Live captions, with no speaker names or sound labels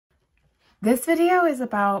This video is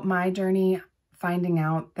about my journey finding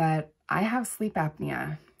out that I have sleep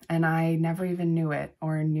apnea, and I never even knew it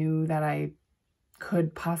or knew that I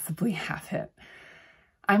could possibly have it.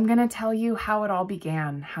 I'm gonna tell you how it all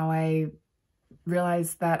began, how I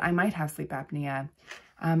realized that I might have sleep apnea,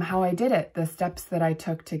 how I did it, the steps that I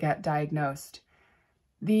took to get diagnosed,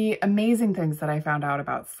 the amazing things that I found out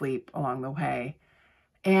about sleep along the way,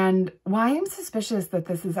 and why I'm suspicious that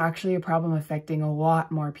this is actually a problem affecting a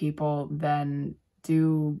lot more people than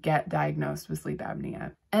do get diagnosed with sleep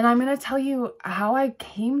apnea. And I'm going to tell you how I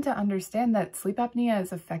came to understand that sleep apnea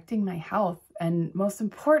is affecting my health, and most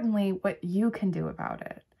importantly, what you can do about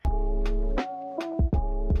it.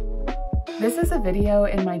 This is a video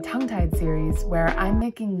in my tongue-tied series where I'm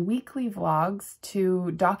making weekly vlogs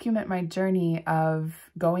to document my journey of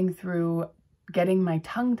going through getting my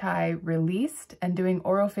tongue tie released and doing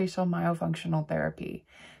orofacial myofunctional therapy.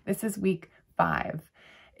 This is week 5.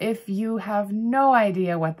 If you have no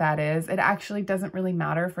idea what that is, it actually doesn't really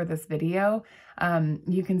matter for this video.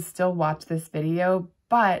 You can still watch this video,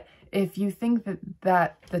 but if you think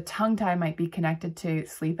that the tongue tie might be connected to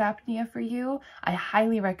sleep apnea for you, I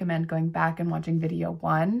highly recommend going back and watching video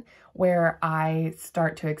 1, where I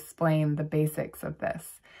start to explain the basics of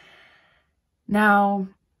this. Now,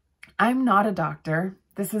 I'm not a doctor.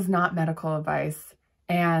 This is not medical advice.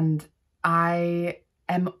 And I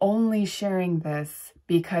am only sharing this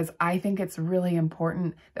because I think it's really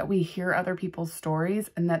important that we hear other people's stories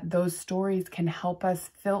and that those stories can help us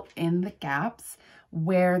fill in the gaps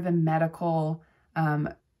where the medical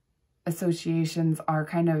associations are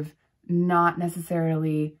kind of not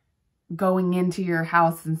necessarily going into your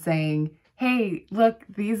house and saying, hey, look,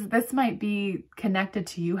 this might be connected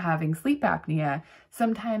to you having sleep apnea.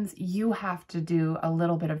 Sometimes you have to do a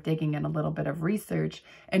little bit of digging and a little bit of research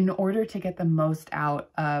in order to get the most out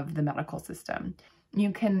of the medical system. You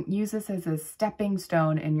can use this as a stepping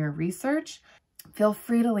stone in your research. Feel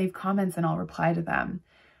free to leave comments and I'll reply to them.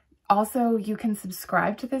 Also, you can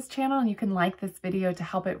subscribe to this channel and you can like this video to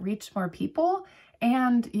help it reach more people.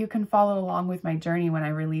 And you can follow along with my journey when I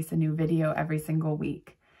release a new video every single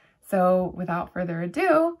week. So without further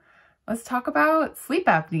ado, let's talk about sleep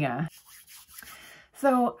apnea.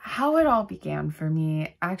 So how it all began for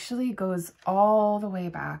me actually goes all the way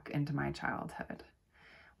back into my childhood.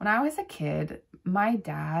 When I was a kid, my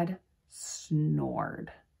dad snored.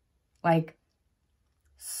 Like,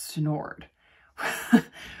 snored.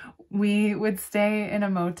 We would stay in a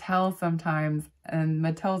motel sometimes, and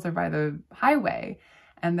motels are by the highway,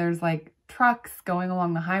 and there's like trucks going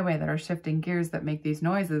along the highway that are shifting gears that make these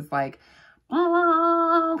noises like,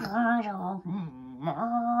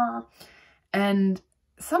 and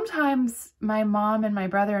sometimes my mom and my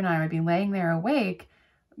brother and I would be laying there awake,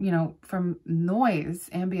 you know, from noise,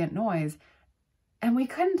 ambient noise, and we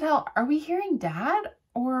couldn't tell, are we hearing Dad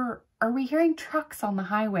or are we hearing trucks on the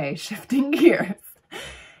highway shifting gears?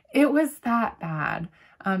 It was that bad.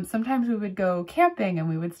 Sometimes we would go camping and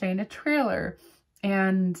we would stay in a trailer,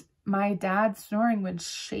 and my dad's snoring would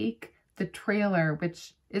shake the trailer,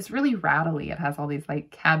 which is really rattly. It has all these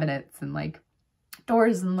like cabinets and like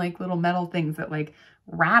doors and like little metal things that like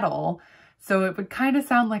rattle. So it would kind of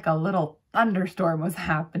sound like a little thunderstorm was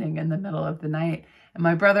happening in the middle of the night. And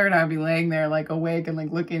my brother and I would be laying there like awake and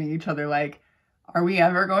like looking at each other like, are we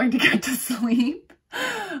ever going to get to sleep?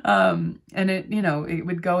 And it, you know, it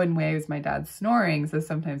would go in waves, my dad's snoring. So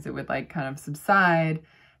sometimes it would like kind of subside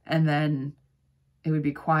and then it would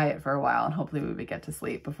be quiet for a while and hopefully we would get to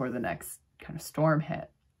sleep before the next kind of storm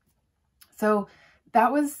hit. So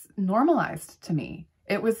that was normalized to me.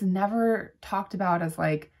 It was never talked about as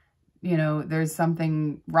like, you know, there's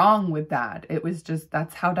something wrong with Dad. It was just,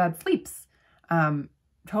 that's how Dad sleeps.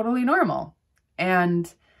 Totally normal.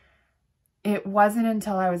 And it wasn't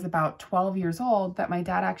until I was about 12 years old that my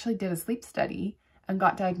dad actually did a sleep study and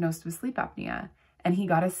got diagnosed with sleep apnea. And he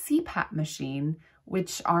got a CPAP machine,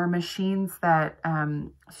 which are machines that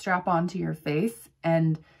strap onto your face,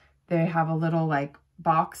 and they have a little like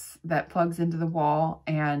box that plugs into the wall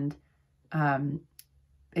and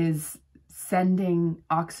is sending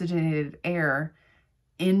oxygenated air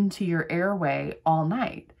into your airway all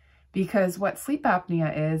night. Because what sleep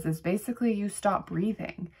apnea is basically you stop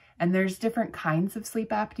breathing. And there's different kinds of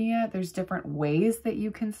sleep apnea. There's different ways that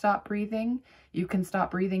you can stop breathing. You can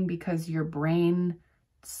stop breathing because your brain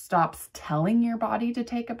stops telling your body to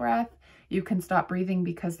take a breath. You can stop breathing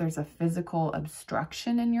because there's a physical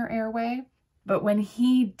obstruction in your airway. But when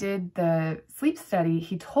he did the sleep study,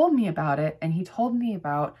 he told me about it, and he told me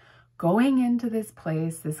about going into this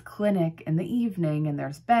place, this clinic in the evening, and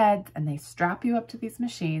there's beds, and they strap you up to these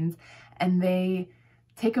machines, and they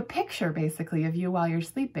take a picture basically of you while you're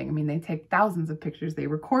sleeping. I mean, they take thousands of pictures, they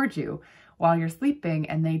record you while you're sleeping,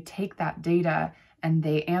 and they take that data and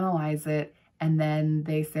they analyze it, and then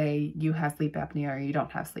they say you have sleep apnea or you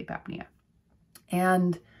don't have sleep apnea.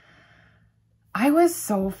 And I was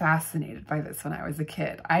so fascinated by this when I was a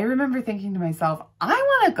kid. I remember thinking to myself, I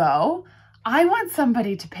want to go. I want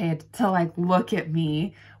somebody to like look at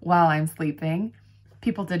me while I'm sleeping.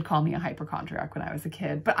 People did call me a hypochondriac when I was a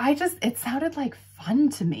kid, but it sounded like fun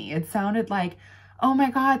to me. It sounded like, oh my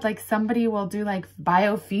God, like somebody will do like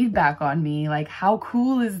biofeedback on me. Like, how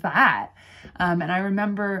cool is that? And I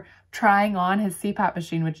remember trying on his CPAP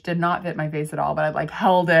machine, which did not fit my face at all, but I like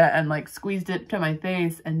held it and like squeezed it to my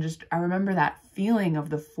face. And just, I remember that feeling of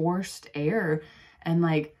the forced air and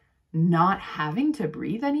like not having to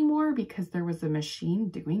breathe anymore because there was a machine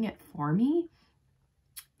doing it for me.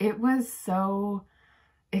 It was so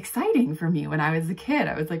exciting for me when I was a kid.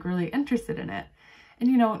 I was like really interested in it. And,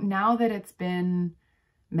 you know, now that it's been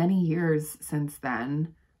many years since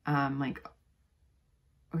then, like,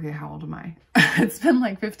 okay, how old am I? It's been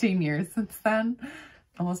like 15 years since then,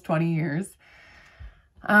 almost 20 years.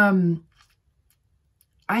 I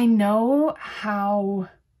know how,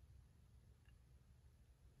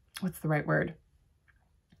 what's the right word?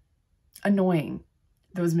 Annoying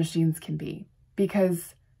those machines can be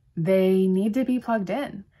because they need to be plugged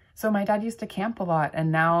in. So my dad used to camp a lot,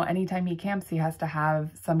 and now anytime he camps, he has to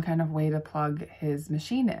have some kind of way to plug his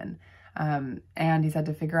machine in. And he's had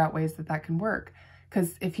to figure out ways that that can work.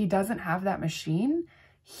 Because if he doesn't have that machine,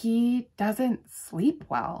 he doesn't sleep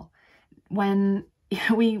well. When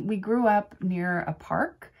we grew up near a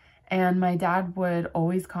park, and my dad would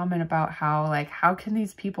always comment about how can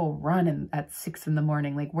these people run at 6 in the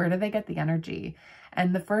morning? Like, where do they get the energy?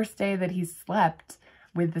 And the first day that he slept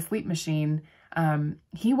with the sleep machine,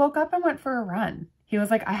 he woke up and went for a run. He was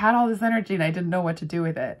like, I had all this energy and I didn't know what to do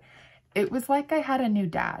with it. It was like I had a new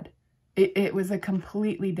dad. It was a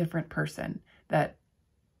completely different person. That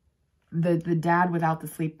the dad without the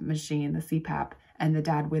sleep machine, the CPAP, and the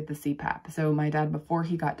dad with the CPAP. So my dad before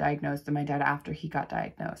he got diagnosed and my dad after he got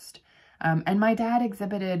diagnosed. And my dad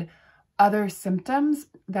exhibited other symptoms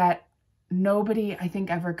that nobody, I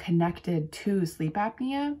think, ever connected to sleep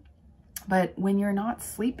apnea. But when you're not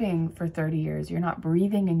sleeping for 30 years, you're not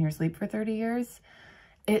breathing in your sleep for 30 years,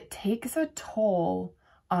 it takes a toll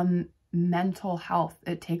on mental health.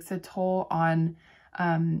 It takes a toll on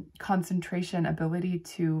concentration, ability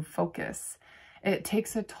to focus. It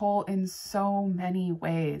takes a toll in so many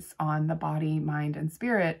ways on the body, mind, and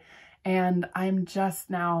spirit. And I'm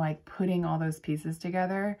just now like putting all those pieces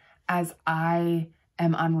together as I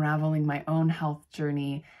am unraveling my own health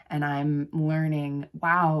journey, and I'm learning,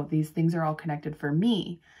 wow, these things are all connected for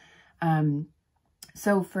me.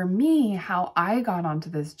 So for me, how I got onto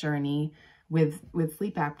this journey with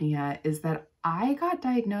sleep apnea is that I got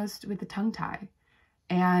diagnosed with a tongue tie.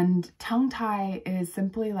 And tongue tie is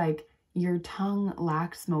simply like your tongue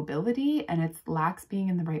lacks mobility, and it lacks being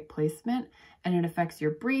in the right placement, and it affects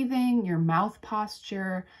your breathing, your mouth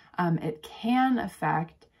posture. It can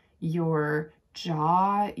affect your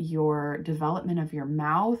jaw, your development of your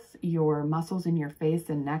mouth, your muscles in your face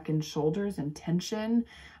and neck and shoulders and tension.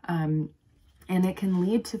 And it can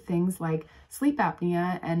lead to things like sleep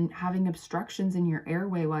apnea and having obstructions in your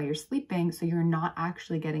airway while you're sleeping, so you're not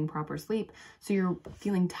actually getting proper sleep. So you're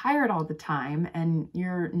feeling tired all the time and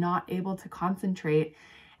you're not able to concentrate.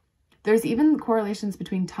 There's even correlations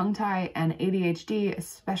between tongue tie and ADHD,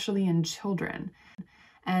 especially in children.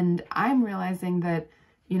 And I'm realizing that,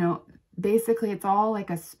 you know, basically it's all like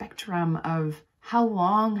a spectrum of how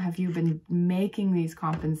long have you been making these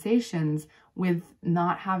compensations with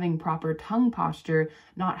not having proper tongue posture,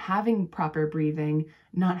 not having proper breathing,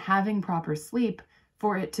 not having proper sleep,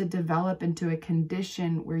 for it to develop into a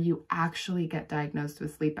condition where you actually get diagnosed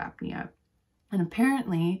with sleep apnea. And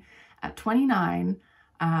apparently at 29,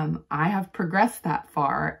 I have progressed that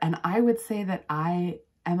far. And I would say that I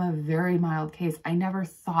am a very mild case. I never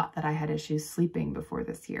thought that I had issues sleeping before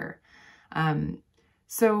this year.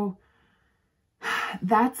 So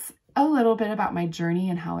that's a little bit about my journey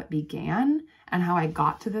and how it began and how I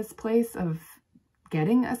got to this place of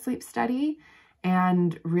getting a sleep study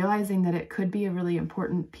and realizing that it could be a really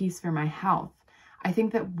important piece for my health. I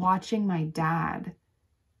think that watching my dad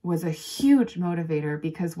was a huge motivator,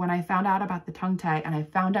 because when I found out about the tongue tie and I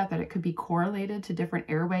found out that it could be correlated to different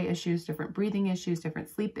airway issues, different breathing issues, different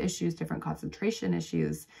sleep issues, different concentration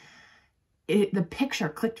issues, the picture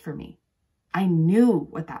clicked for me. I knew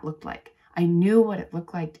what that looked like. I knew what it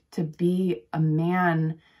looked like to be a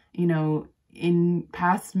man, you know, in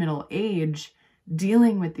past middle age,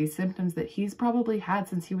 dealing with these symptoms that he's probably had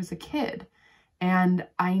since he was a kid. And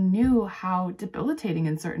I knew how debilitating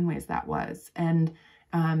in certain ways that was. And,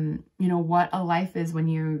 you know, what a life is when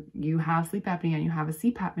you have sleep apnea and you have a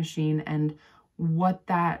CPAP machine, and what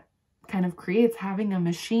that kind of creates, having a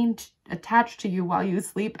machine attached to you while you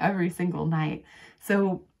sleep every single night.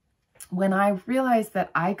 So when I realized that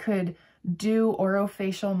I could do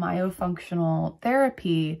orofacial myofunctional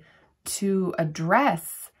therapy to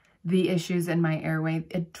address the issues in my airway,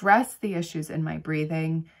 address the issues in my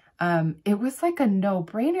breathing, it was like a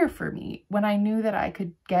no-brainer for me when I knew that I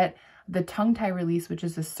could get the tongue tie release, which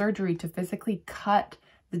is a surgery to physically cut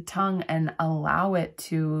the tongue and allow it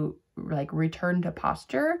to like return to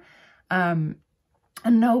posture. A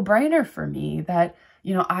no-brainer for me that,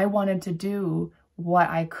 you know, I wanted to do what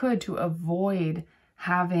I could to avoid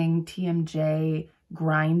having TMJ,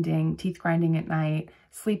 grinding, teeth grinding at night,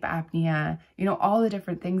 sleep apnea, you know, all the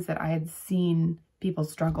different things that I had seen people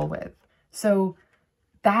struggle with. So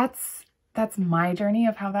that's my journey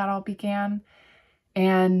of how that all began.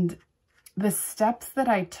 And the steps that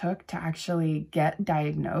I took to actually get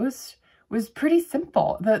diagnosed was pretty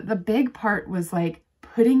simple. The big part was like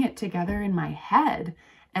putting it together in my head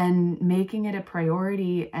and making it a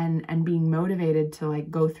priority and being motivated to like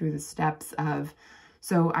go through the steps of,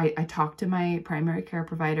 so I talked to my primary care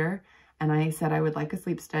provider and I said I would like a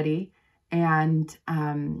sleep study. And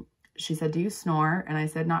she said, do you snore? And I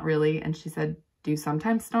said, not really. And she said, do you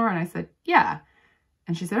sometimes snore? And I said, yeah.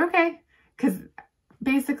 And she said, okay. Because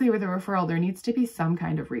basically with a referral, there needs to be some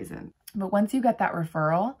kind of reason. But once you get that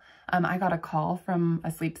referral, I got a call from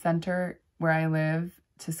a sleep center where I live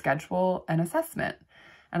to schedule an assessment.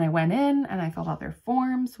 And I went in and I filled out their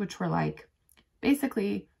forms, which were like,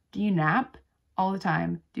 basically, do you nap all the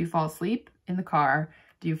time? Do you fall asleep in the car?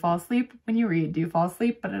 Do you fall asleep when you read? Do you fall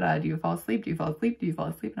asleep? Do you fall asleep? Do you fall asleep? Do you fall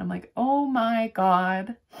asleep? And I'm like, oh my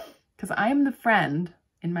God. Because I'm the friend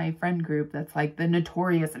in my friend group that's like the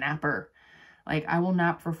notorious napper. Like I will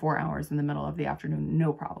nap for 4 hours in the middle of the afternoon,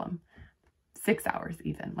 no problem. 6 hours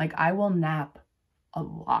even. Like I will nap a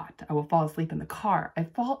lot. I will fall asleep in the car.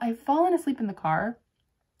 I've fallen asleep in the car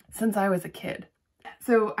since I was a kid.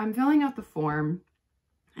 So I'm filling out the form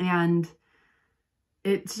and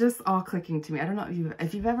it's just all clicking to me. I don't know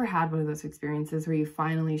if you've ever had one of those experiences where you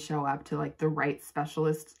finally show up to like the right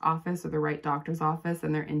specialist's office or the right doctor's office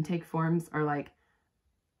and their intake forms are like,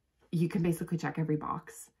 you can basically check every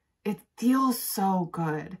box. It feels so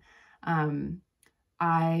good.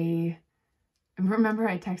 I remember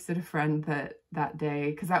I texted a friend that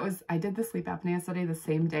day, because I did the sleep apnea study the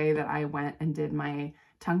same day that I went and did my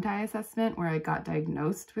tongue tie assessment where I got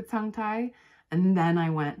diagnosed with tongue tie. And then I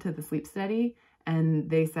went to the sleep study and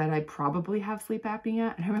they said I probably have sleep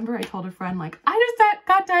apnea. And I remember I told a friend, like, I just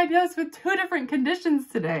got diagnosed with 2 different conditions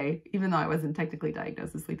today, even though I wasn't technically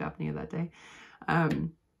diagnosed with sleep apnea that day.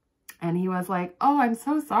 And he was like, oh, I'm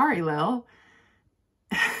so sorry, Lil.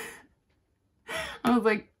 I was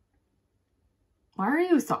like, why are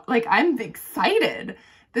you so, like, I'm excited.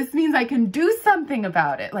 This means I can do something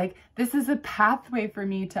about it. Like, this is a pathway for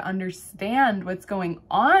me to understand what's going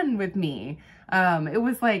on with me. It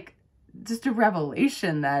was like just a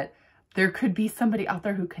revelation that there could be somebody out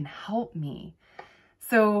there who can help me.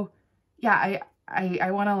 So yeah,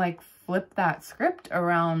 I want to like flip that script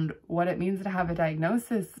around what it means to have a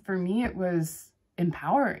diagnosis. For me, it was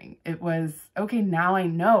empowering. It was, okay, now I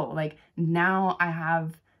know, like now I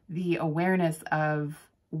have the awareness of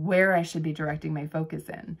where I should be directing my focus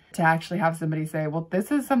in. To actually have somebody say, well,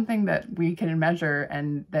 this is something that we can measure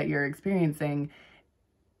and that you're experiencing,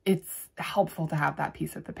 it's helpful to have that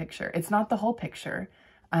piece of the picture. It's not the whole picture,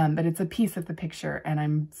 but it's a piece of the picture. And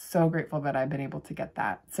I'm so grateful that I've been able to get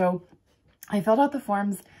that. So I filled out the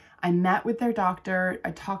forms. I met with their doctor.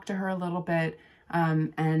 I talked to her a little bit.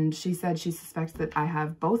 And she said she suspects that I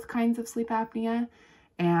have both kinds of sleep apnea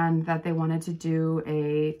and that they wanted to do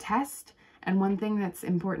a test. And one thing that's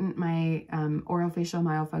important, my orofacial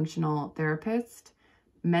myofunctional therapist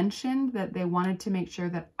mentioned that they wanted to make sure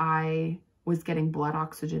that I was getting blood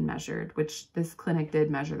oxygen measured, which this clinic did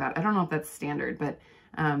measure that. I don't know if that's standard, but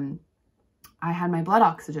I had my blood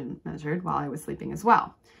oxygen measured while I was sleeping as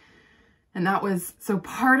well. And that was, so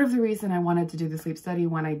part of the reason I wanted to do the sleep study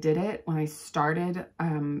when I did it, when I started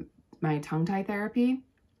my tongue tie therapy,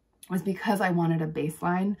 was because I wanted a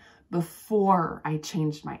baseline before I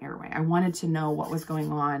changed my airway. I wanted to know what was going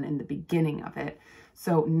on in the beginning of it.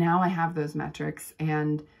 So now I have those metrics,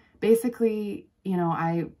 and basically, you know,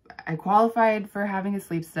 I qualified for having a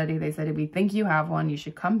sleep study. They said, if we think you have one, you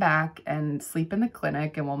should come back and sleep in the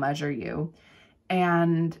clinic and we'll measure you.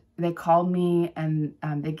 And they called me and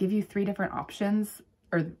they give you 3 different options,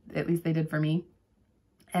 or at least they did for me.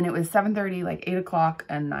 And it was 7:30, like 8 o'clock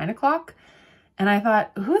and 9 o'clock. And I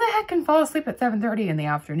thought, who the heck can fall asleep at 7:30 in the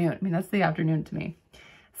afternoon? I mean, that's the afternoon to me.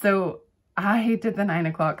 So I did the 9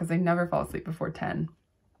 o'clock because I never fall asleep before 10.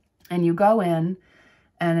 And you go in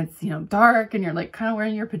and it's, you know, dark and you're like kind of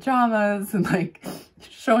wearing your pajamas and like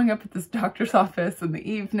showing up at this doctor's office in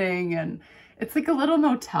the evening. And it's like a little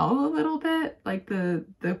motel a little bit. Like the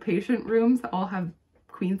patient rooms all have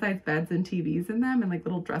queen size beds and TVs in them and like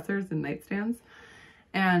little dressers and nightstands.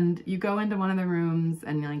 And you go into one of the rooms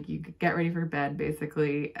and like you get ready for bed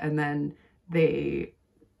basically. And then they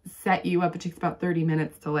set you up. It takes about 30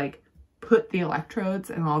 minutes to like put the electrodes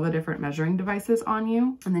and all the different measuring devices on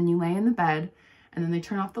you. And then you lay in the bed and then they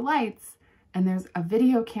turn off the lights and there's a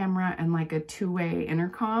video camera and like a two-way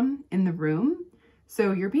intercom in the room.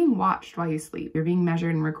 So you're being watched while you sleep. You're being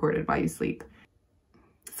measured and recorded while you sleep.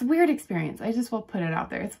 It's a weird experience. I just will put it out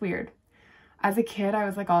there. It's weird. As a kid, I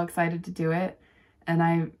was like all excited to do it. And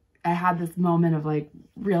I had this moment of like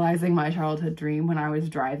realizing my childhood dream when I was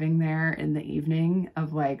driving there in the evening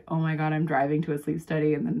of like, oh my God, I'm driving to a sleep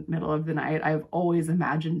study in the middle of the night. I've always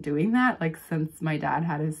imagined doing that, like since my dad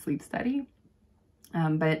had his sleep study.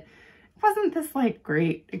 But it wasn't this like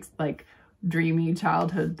great, like dreamy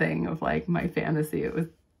childhood thing of like my fantasy. It was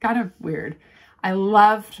kind of weird. I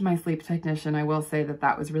loved my sleep technician. I will say that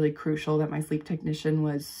that was really crucial, that my sleep technician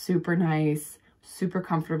was super nice, super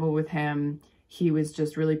comfortable with him. He was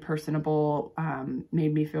just really personable,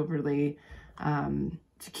 made me feel really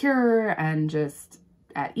secure and just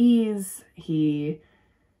at ease. He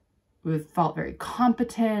felt very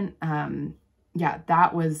competent. Yeah,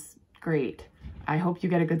 that was great. I hope you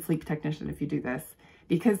get a good sleep technician if you do this,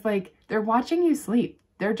 because like they're watching you sleep.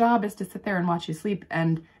 Their job is to sit there and watch you sleep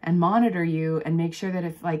and monitor you and make sure that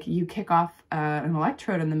if like you kick off an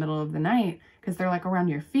electrode in the middle of the night, because they're like around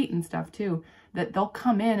your feet and stuff too, that they'll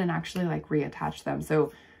come in and actually like reattach them.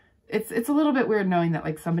 So it's a little bit weird knowing that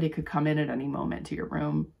like somebody could come in at any moment to your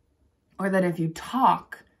room, or that if you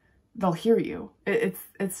talk, they'll hear you. It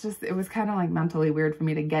was kind of like mentally weird for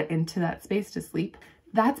me to get into that space to sleep.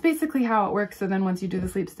 That's basically how it works. So then once you do the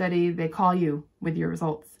sleep study, they call you with your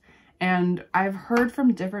results. And I've heard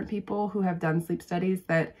from different people who have done sleep studies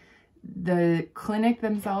that the clinic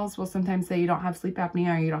themselves will sometimes say you don't have sleep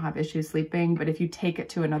apnea or you don't have issues sleeping. But if you take it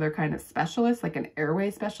to another kind of specialist, like an airway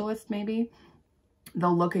specialist maybe,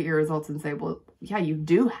 they'll look at your results and say, well, yeah, you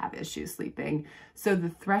do have issues sleeping. So the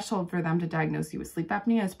threshold for them to diagnose you with sleep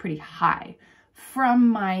apnea is pretty high from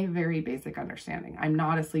my very basic understanding. I'm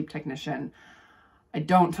not a sleep technician. I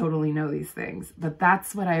don't totally know these things, but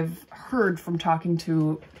that's what I've heard from talking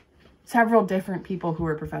to several different people who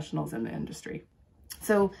are professionals in the industry.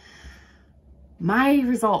 So my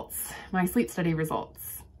results, my sleep study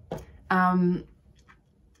results, I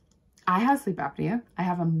have sleep apnea. I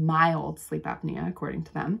have a mild sleep apnea, according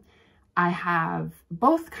to them. I have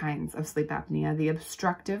both kinds of sleep apnea, the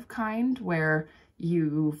obstructive kind where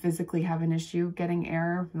you physically have an issue getting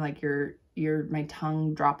air, like my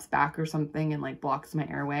tongue drops back or something and like blocks my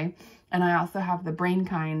airway. And I also have the brain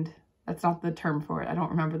kind. That's not the term for it. I don't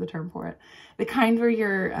remember the term for it. The kind where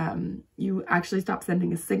you actually stop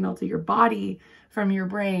sending a signal to your body from your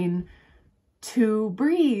brain to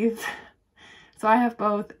breathe. So I have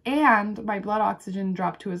both, and my blood oxygen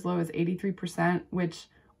dropped to as low as 83%, which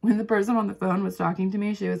when the person on the phone was talking to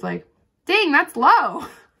me, she was like, dang, that's low.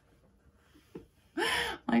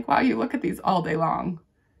 Like, wow, you look at these all day long.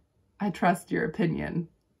 I trust your opinion.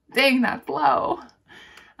 Dang, that's low.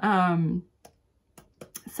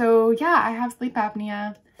 So yeah, I have sleep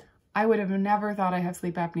apnea. I would have never thought I have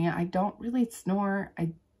sleep apnea. I don't really snore.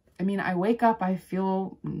 I mean, I wake up, I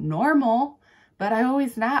feel normal, but I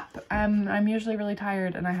always nap. I'm usually really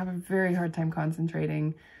tired and I have a very hard time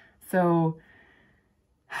concentrating. So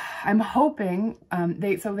I'm hoping,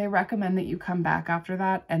 they recommend that you come back after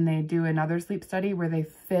that and they do another sleep study where they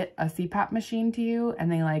fit a CPAP machine to you and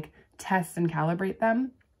they like test and calibrate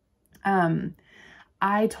them.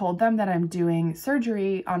 I told them that I'm doing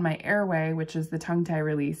surgery on my airway, which is the tongue tie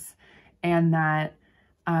release, and that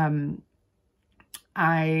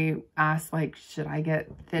I asked, like, should I get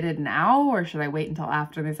fitted now or should I wait until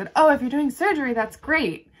after? And they said, oh, if you're doing surgery, that's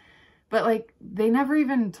great. But like, they never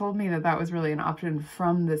even told me that that was really an option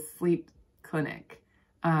from the sleep clinic.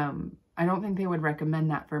 I don't think they would recommend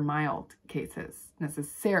that for mild cases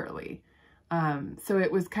necessarily. So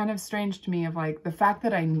it was kind of strange to me of like the fact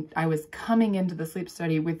that I was coming into the sleep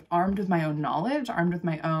study armed with my own knowledge, armed with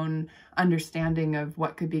my own understanding of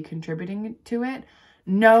what could be contributing to it.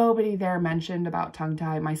 Nobody there mentioned about tongue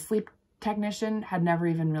tie. My sleep technician had never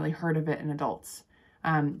even really heard of it in adults.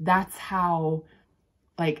 That's how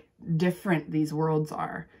like different these worlds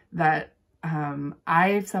are, that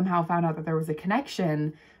I've somehow found out that there was a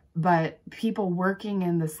connection but people working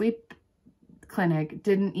in the sleep clinic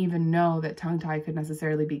didn't even know that tongue tie could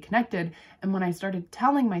necessarily be connected. And when I started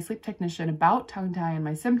telling my sleep technician about tongue tie and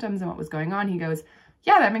my symptoms and what was going on, he goes,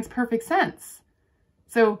 yeah, that makes perfect sense.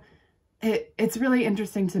 So it's really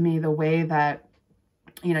interesting to me the way that,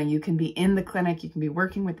 you know, you can be in the clinic, you can be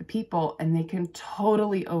working with the people, and they can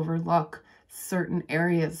totally overlook certain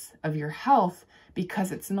areas of your health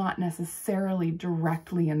because it's not necessarily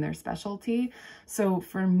directly in their specialty. So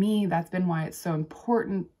for me, that's been why it's so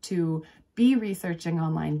important to be researching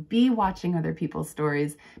online, be watching other people's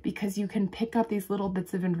stories, because you can pick up these little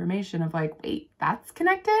bits of information of like, wait, that's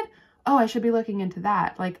connected? Oh, I should be looking into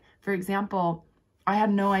that. Like, for example, I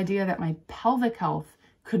had no idea that my pelvic health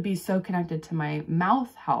could be so connected to my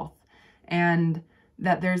mouth health, and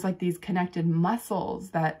that there's like these connected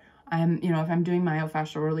muscles that I'm, you know, if I'm doing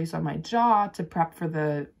myofascial release on my jaw to prep for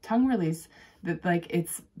the tongue release, that like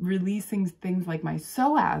it's releasing things like my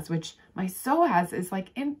psoas, which my psoas is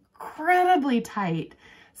like incredibly tight.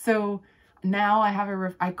 So now I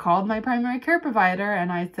have I called my primary care provider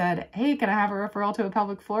and I said, hey, can I have a referral to a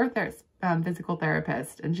pelvic floor physical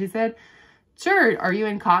therapist? And she said, sure. Are you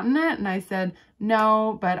incontinent? And I said,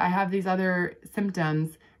 no, but I have these other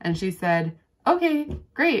symptoms. And she said, okay,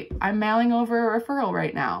 great. I'm mailing over a referral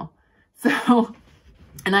right now. So,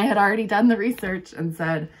 and I had already done the research and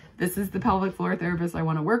said, this is the pelvic floor therapist I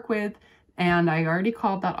want to work with. And I already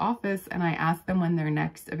called that office and I asked them when their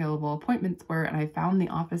next available appointments were. And I found the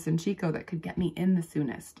office in Chico that could get me in the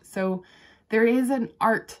soonest. So there is an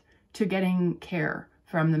art to getting care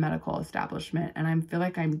from the medical establishment. And I feel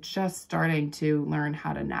like I'm just starting to learn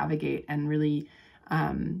how to navigate and really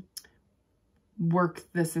work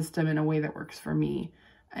the system in a way that works for me.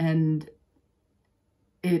 And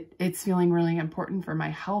it's feeling really important for my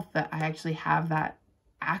health that I actually have that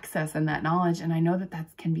access and that knowledge. And I know that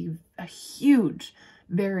that can be a huge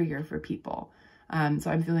barrier for people.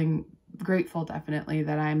 So I'm feeling grateful, definitely,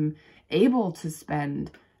 that I'm able to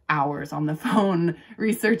spend hours on the phone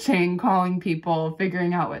researching, calling people,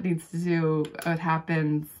 figuring out what needs to do, what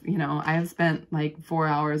happens. You know, I have spent like 4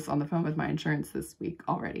 hours on the phone with my insurance this week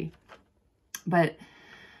already. But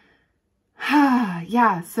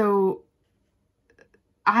yeah, so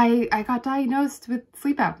I got diagnosed with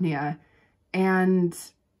sleep apnea, and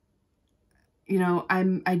you know,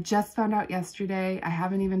 I just found out yesterday. I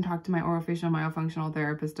haven't even talked to my orofacial myofunctional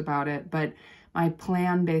therapist about it, but my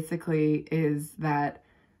plan basically is that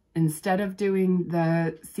instead of doing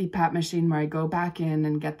the CPAP machine where I go back in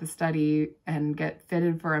and get the study and get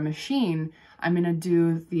fitted for a machine, I'm going to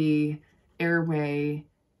do the airway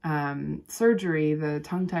surgery, the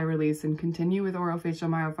tongue tie release, and continue with orofacial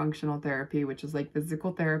myofunctional therapy, which is like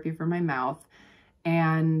physical therapy for my mouth.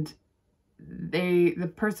 And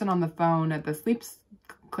the person on the phone at the sleep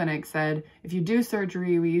clinic said, if you do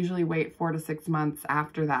surgery, we usually wait 4 to 6 months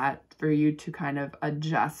after that for you to kind of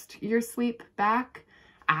adjust your sleep back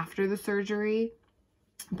after the surgery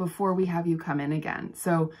before we have you come in again.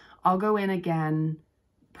 So I'll go in again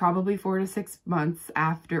probably 4 to 6 months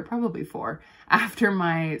after, probably 4, after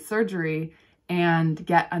my surgery, and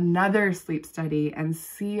get another sleep study and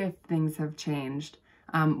see if things have changed.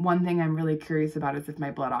 One thing I'm really curious about is if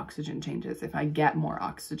my blood oxygen changes, if I get more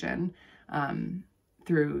oxygen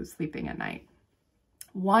through sleeping at night.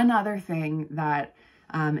 One other thing that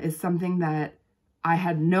is something that I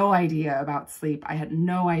had no idea about sleep, I had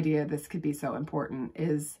no idea this could be so important,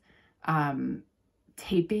 is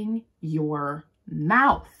taping your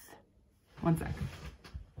mouth. One sec.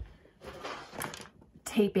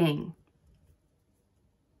 Taping.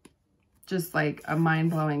 Just like a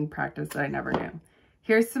mind-blowing practice that I never knew.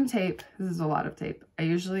 Here's some tape. This is a lot of tape. I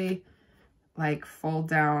usually like fold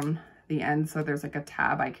down the end so there's like a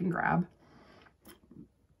tab I can grab.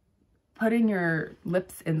 Putting your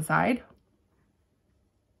lips inside.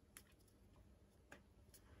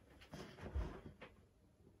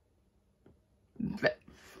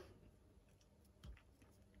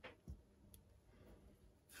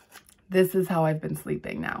 This is how I've been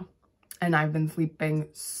sleeping now. And I've been sleeping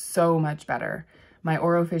so much better. My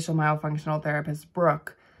orofacial myofunctional therapist,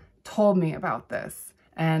 Brooke, told me about this.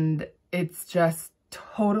 And it's just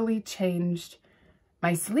totally changed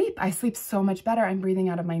my sleep. I sleep so much better. I'm breathing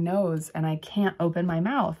out of my nose and I can't open my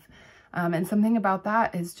mouth. And something about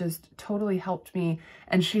that has just totally helped me.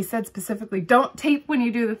 And she said specifically, don't tape when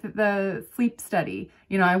you do the sleep study.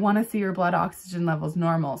 You know, I want to see your blood oxygen levels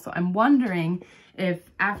normal. So I'm wondering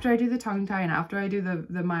if after I do the tongue tie and after I do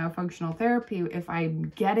the myofunctional therapy, if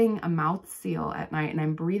I'm getting a mouth seal at night and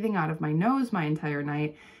I'm breathing out of my nose my entire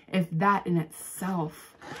night, if that in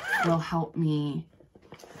itself will help me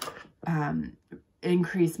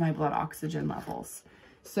increase my blood oxygen levels.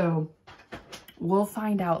 So we'll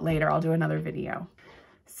find out later. I'll do another video.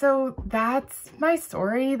 So that's my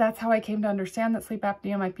story. That's how I came to understand that sleep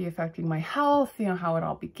apnea might be affecting my health, you know, how it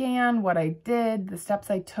all began, what I did, the steps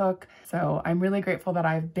I took. So I'm really grateful that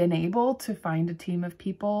I've been able to find a team of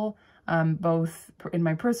people, both in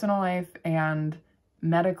my personal life and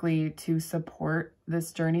medically, to support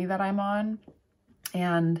this journey that I'm on.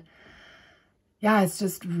 And yeah, it's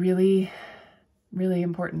just really, really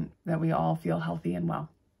important that we all feel healthy and well.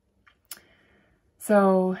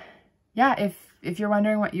 So yeah, if you're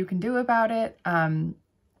wondering what you can do about it, I'd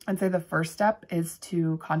say the first step is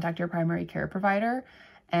to contact your primary care provider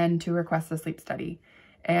and to request a sleep study,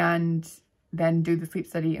 and then do the sleep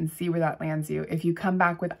study and see where that lands you. If you come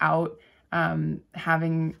back without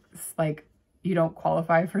having, like, you don't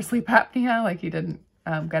qualify for sleep apnea, like you didn't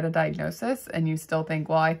get a diagnosis, and you still think,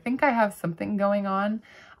 well, I think I have something going on,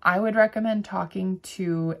 I would recommend talking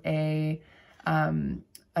to a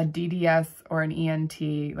DDS or an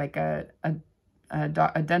ENT, like a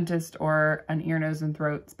dentist or an ear, nose, and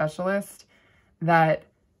throat specialist that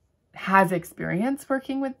has experience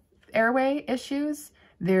working with airway issues.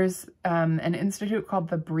 There's an institute called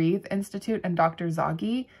the Breathe Institute and Dr.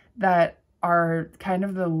 Zoggy that are kind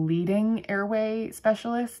of the leading airway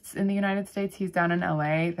specialists in the United States. He's down in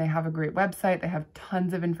LA. They have a great website. They have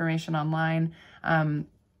tons of information online.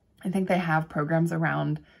 I think they have programs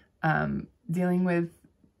around dealing with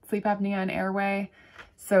sleep apnea and airway.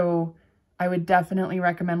 So I would definitely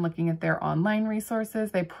recommend looking at their online resources.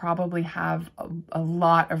 They probably have a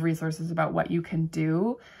lot of resources about what you can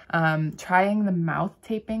do. Trying the mouth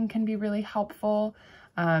taping can be really helpful.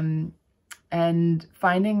 And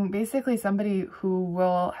finding basically somebody who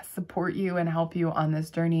will support you and help you on this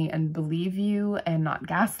journey and believe you and not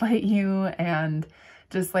gaslight you, and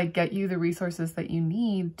just like get you the resources that you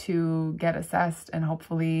need to get assessed and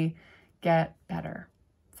hopefully get better.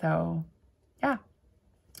 So yeah.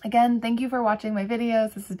 Again, thank you for watching my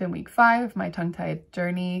videos. This has been week 5 of my tongue-tied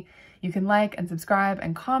journey. You can like and subscribe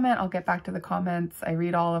and comment. I'll get back to the comments. I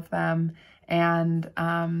read all of them. And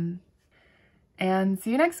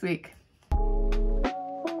see you next week.